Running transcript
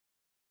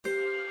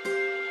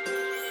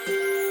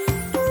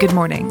Good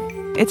morning.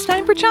 It's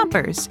time for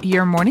Chompers,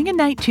 your morning and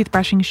night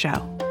toothbrushing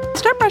show.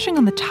 Start brushing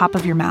on the top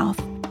of your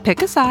mouth.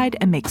 Pick a side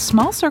and make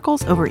small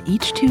circles over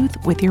each tooth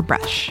with your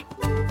brush.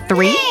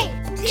 3,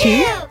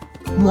 2,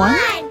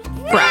 1,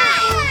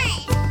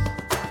 brush.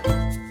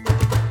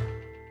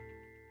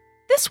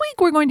 This week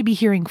we're going to be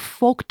hearing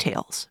folk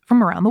tales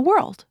from around the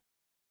world.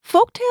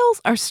 Folk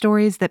tales are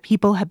stories that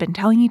people have been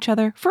telling each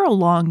other for a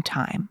long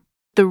time.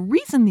 The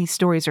reason these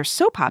stories are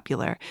so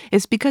popular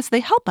is because they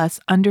help us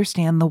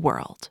understand the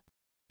world.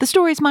 The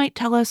stories might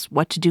tell us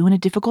what to do in a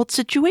difficult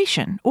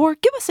situation or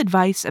give us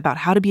advice about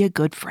how to be a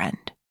good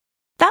friend.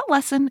 That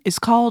lesson is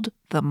called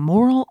the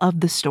moral of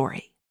the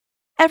story.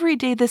 Every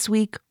day this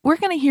week, we're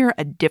going to hear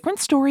a different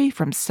story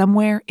from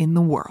somewhere in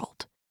the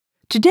world.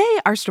 Today,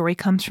 our story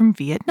comes from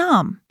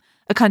Vietnam,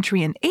 a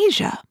country in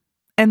Asia,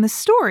 and the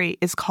story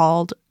is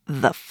called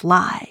The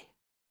Fly.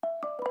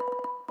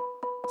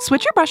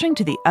 Switch your brushing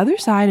to the other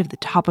side of the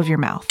top of your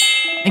mouth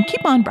and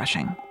keep on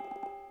brushing.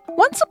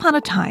 Once upon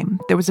a time,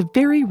 there was a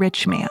very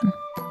rich man.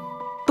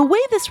 The way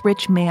this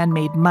rich man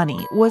made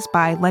money was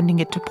by lending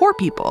it to poor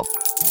people.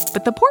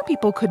 But the poor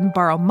people couldn't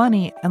borrow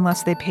money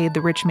unless they paid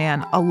the rich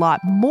man a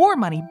lot more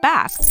money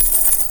back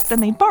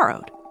than they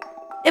borrowed.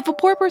 If a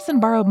poor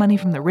person borrowed money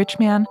from the rich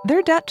man,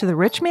 their debt to the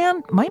rich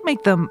man might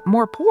make them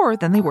more poor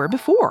than they were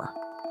before.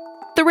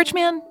 The rich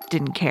man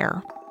didn't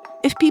care.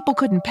 If people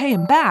couldn't pay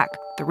him back,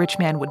 the rich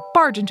man would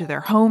barge into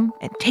their home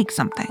and take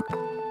something.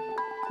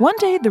 One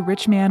day, the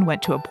rich man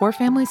went to a poor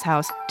family's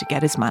house to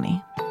get his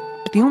money.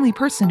 But the only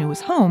person who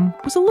was home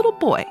was a little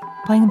boy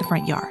playing in the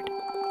front yard.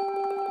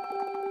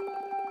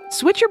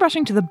 Switch your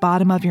brushing to the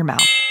bottom of your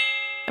mouth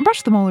and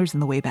brush the molars in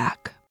the way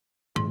back.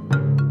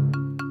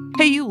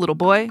 "Hey, you little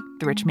boy,"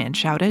 the rich man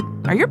shouted.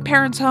 "Are your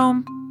parents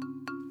home?"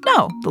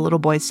 "No," the little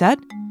boy said,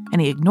 and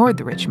he ignored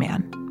the rich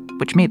man,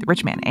 which made the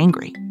rich man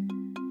angry.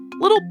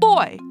 "Little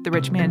boy," the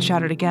rich man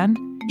shouted again,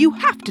 "you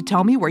have to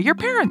tell me where your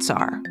parents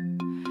are."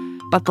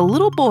 But the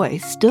little boy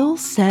still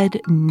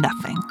said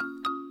nothing.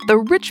 The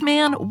rich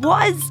man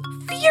was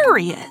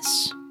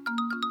furious.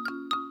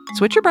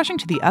 Switch your brushing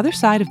to the other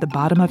side of the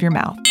bottom of your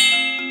mouth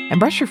and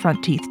brush your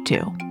front teeth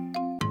too.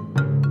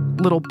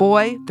 "Little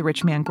boy," the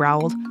rich man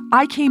growled,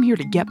 "I came here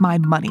to get my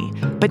money,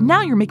 but now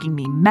you're making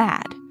me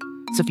mad.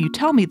 So if you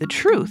tell me the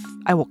truth,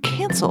 I will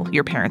cancel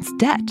your parents'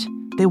 debt.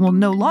 They will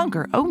no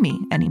longer owe me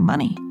any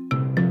money."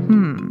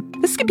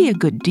 This could be a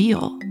good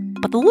deal,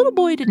 but the little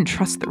boy didn't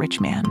trust the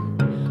rich man.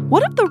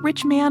 What if the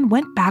rich man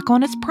went back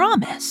on his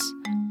promise?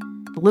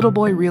 The little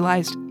boy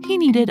realized he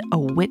needed a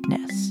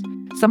witness,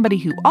 somebody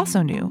who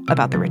also knew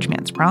about the rich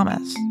man's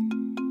promise.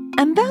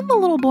 And then the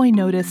little boy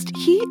noticed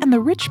he and the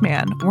rich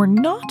man were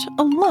not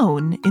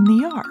alone in the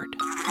yard.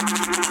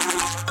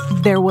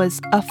 There was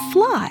a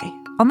fly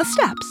on the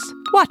steps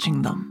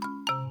watching them.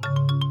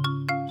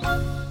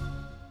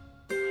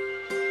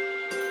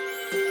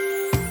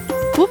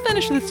 We'll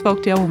finish this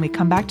folktale when we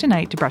come back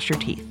tonight to brush your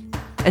teeth.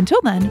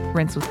 Until then,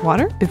 rinse with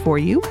water before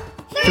you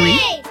 3,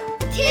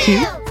 2,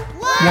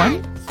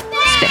 1,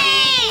 spit.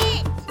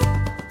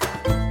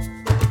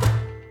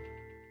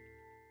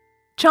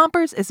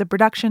 Chompers is a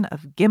production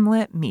of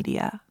Gimlet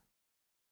Media.